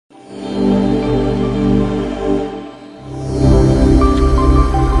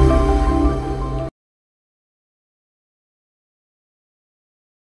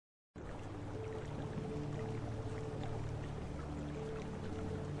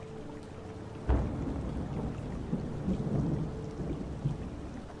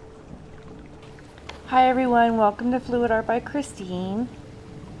Hi everyone, welcome to Fluid Art by Christine.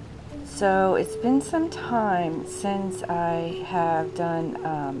 So it's been some time since I have done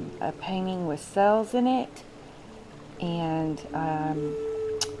a painting with cells in it, and I'm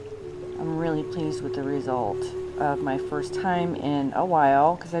really pleased with the result of my first time in a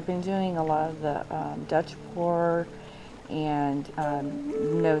while, because I've been doing a lot of the Dutch pour and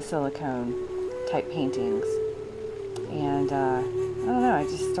no silicone type paintings, and I don't know, I'm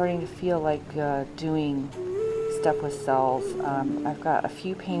just starting to feel like doing stuff with cells. I've got a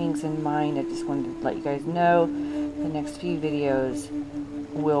few paintings in mind. I just wanted to let you guys know the next few videos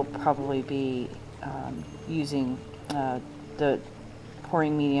will probably be using the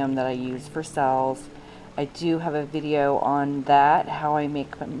pouring medium that I use for cells. I do have a video on that, how I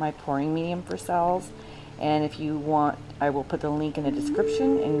make my pouring medium for cells, and if you want, I will put the link in the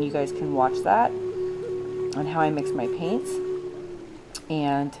description and you guys can watch that on how I mix my paints.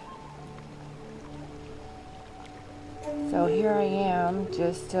 And so here I am,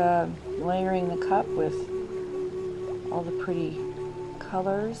 just layering the cup with all the pretty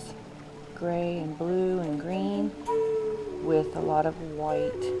colors, gray and blue and green, with a lot of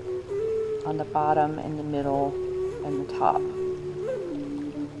white on the bottom and the middle and the top.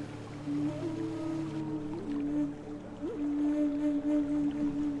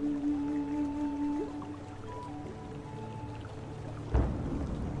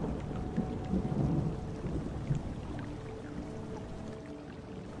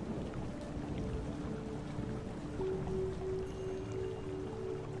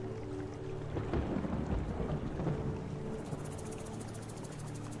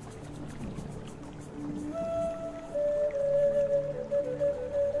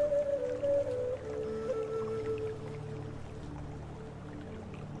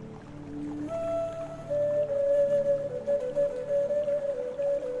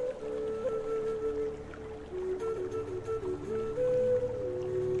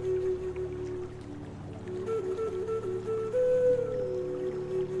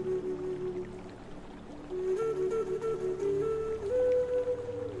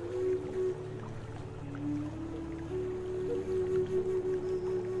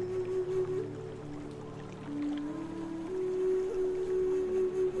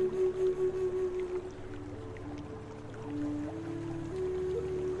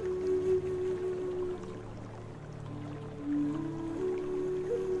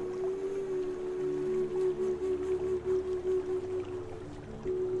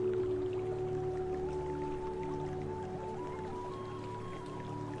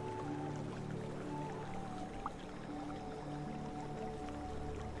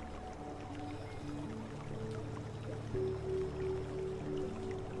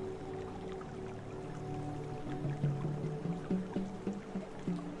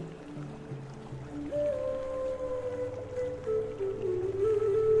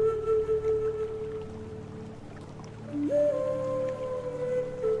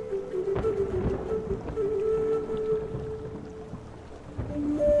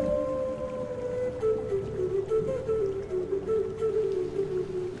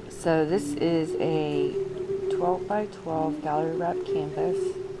 So this is a 12 by 12 gallery wrap canvas.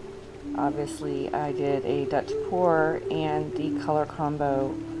 Obviously I did a Dutch pour and the color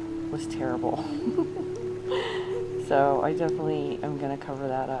combo was terrible. So I definitely am going to cover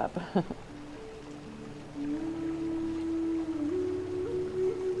that up.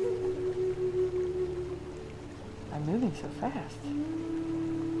 I'm moving so fast.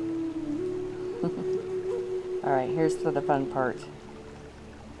 Alright, here's to the fun part.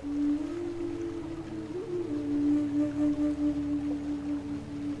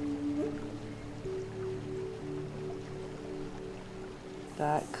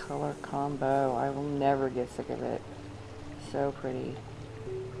 That color combo, I will never get sick of it. So pretty.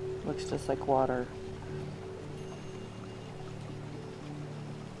 Looks just like water.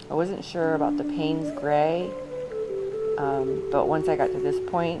 I wasn't sure about the Payne's Gray, but once I got to this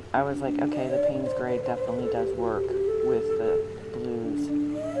point, I was like, okay, the Payne's Gray definitely does work with the blues.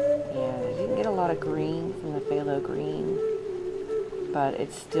 And I didn't get a lot of green from the phthalo green, but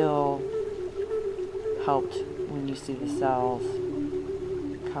it still helped when you see the cells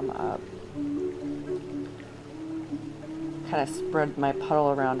come up. Kind of spread my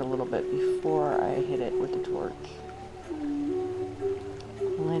puddle around a little bit before I hit it with the torch.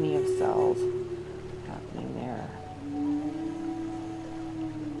 Plenty of cells happening there.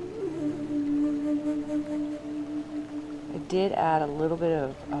 I did add a little bit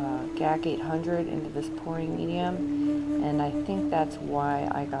of GAC 800 into this pouring medium, and I think that's why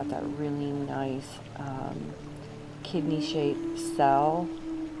I got that really nice kidney shaped cell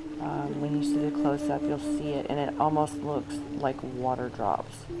When you see the close-up, you'll see it, and it almost looks like water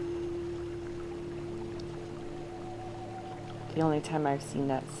drops. The only time I've seen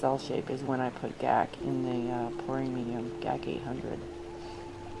that cell shape is when I put GAC in the pouring medium, GAC 800.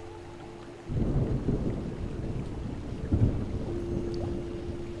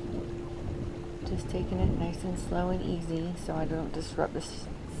 Just taking it nice and slow and easy so I don't disrupt the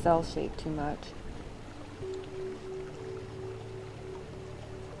cell shape too much.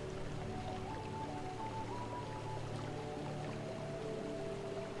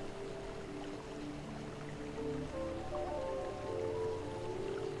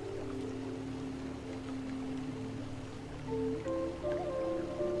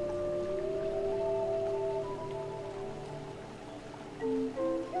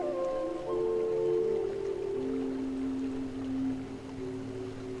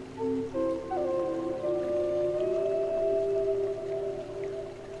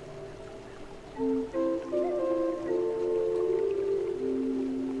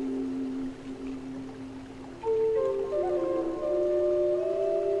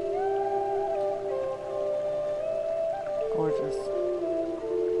 Gorgeous.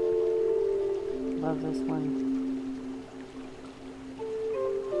 Love this one.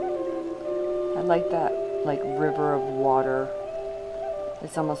 I like that river of water.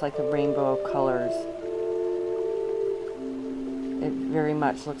 It's almost like a rainbow of colors. It very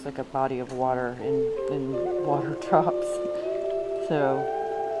much looks like a body of water in water drops. So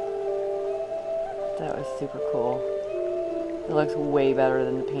that was super cool. It looks way better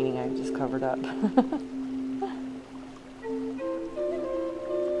than the painting I just covered up.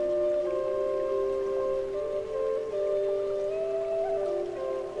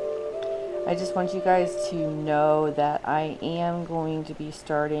 I just want you guys to know that I am going to be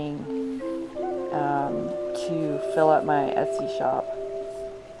starting to fill up my Etsy shop,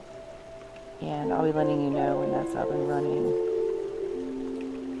 and I'll be letting you know when that's up and running.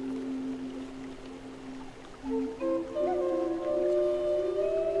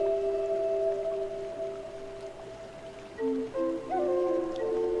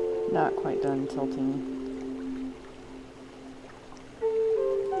 Not quite done tilting.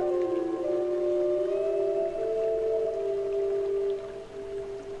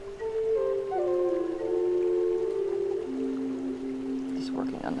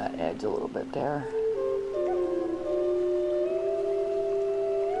 Working on that edge a little bit there.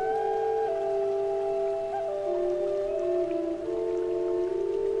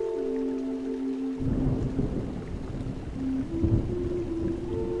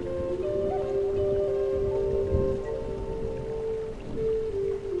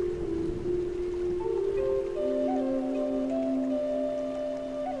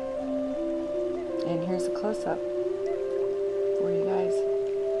 And here's a close-up for you guys.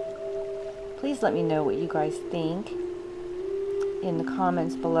 Please let me know what you guys think in the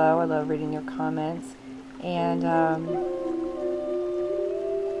comments below. I love reading your comments. And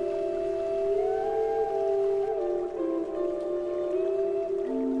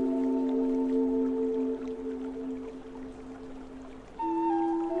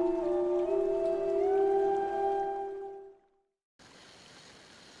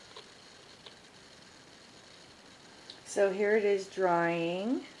so here it is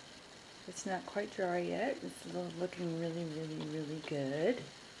drying. It's not quite dry yet. It's looking really, really, really good.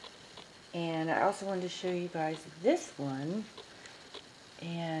 And I also wanted to show you guys this one.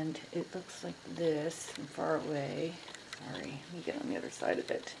 And it looks like this from far away. Sorry, let me get on the other side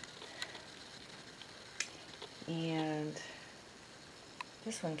of it. And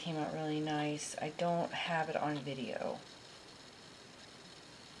this one came out really nice. I don't have it on video.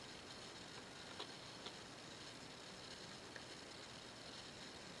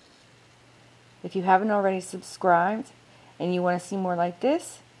 If you haven't already subscribed and you want to see more like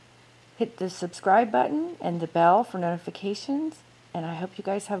this, hit the subscribe button and the bell for notifications. And I hope you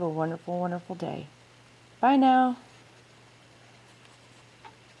guys have a wonderful, wonderful day. Bye now.